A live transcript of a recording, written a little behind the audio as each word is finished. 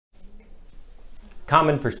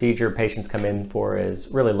common procedure patients come in for is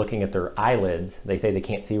really looking at their eyelids. They say they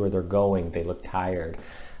can't see where they're going, they look tired.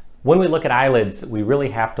 When we look at eyelids, we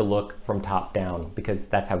really have to look from top down because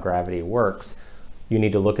that's how gravity works. You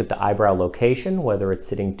need to look at the eyebrow location, whether it's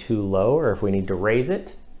sitting too low or if we need to raise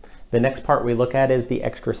it. The next part we look at is the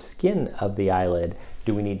extra skin of the eyelid.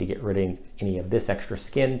 Do we need to get rid of any of this extra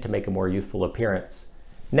skin to make a more youthful appearance?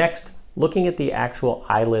 Next, looking at the actual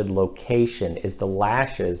eyelid location. Is the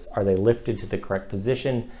lashes, are they lifted to the correct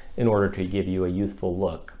position in order to give you a youthful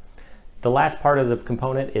look? The last part of the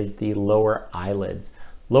component is the lower eyelids.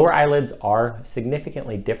 Lower eyelids are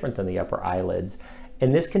significantly different than the upper eyelids,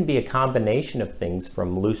 and this can be a combination of things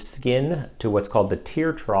from loose skin to what's called the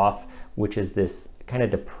tear trough, which is this kind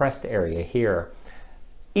of depressed area here.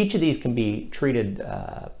 Each of these can be treated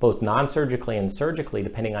both non-surgically and surgically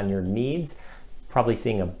depending on your needs. Probably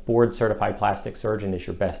seeing a board certified plastic surgeon is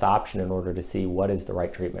your best option in order to see what is the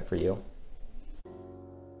right treatment for you.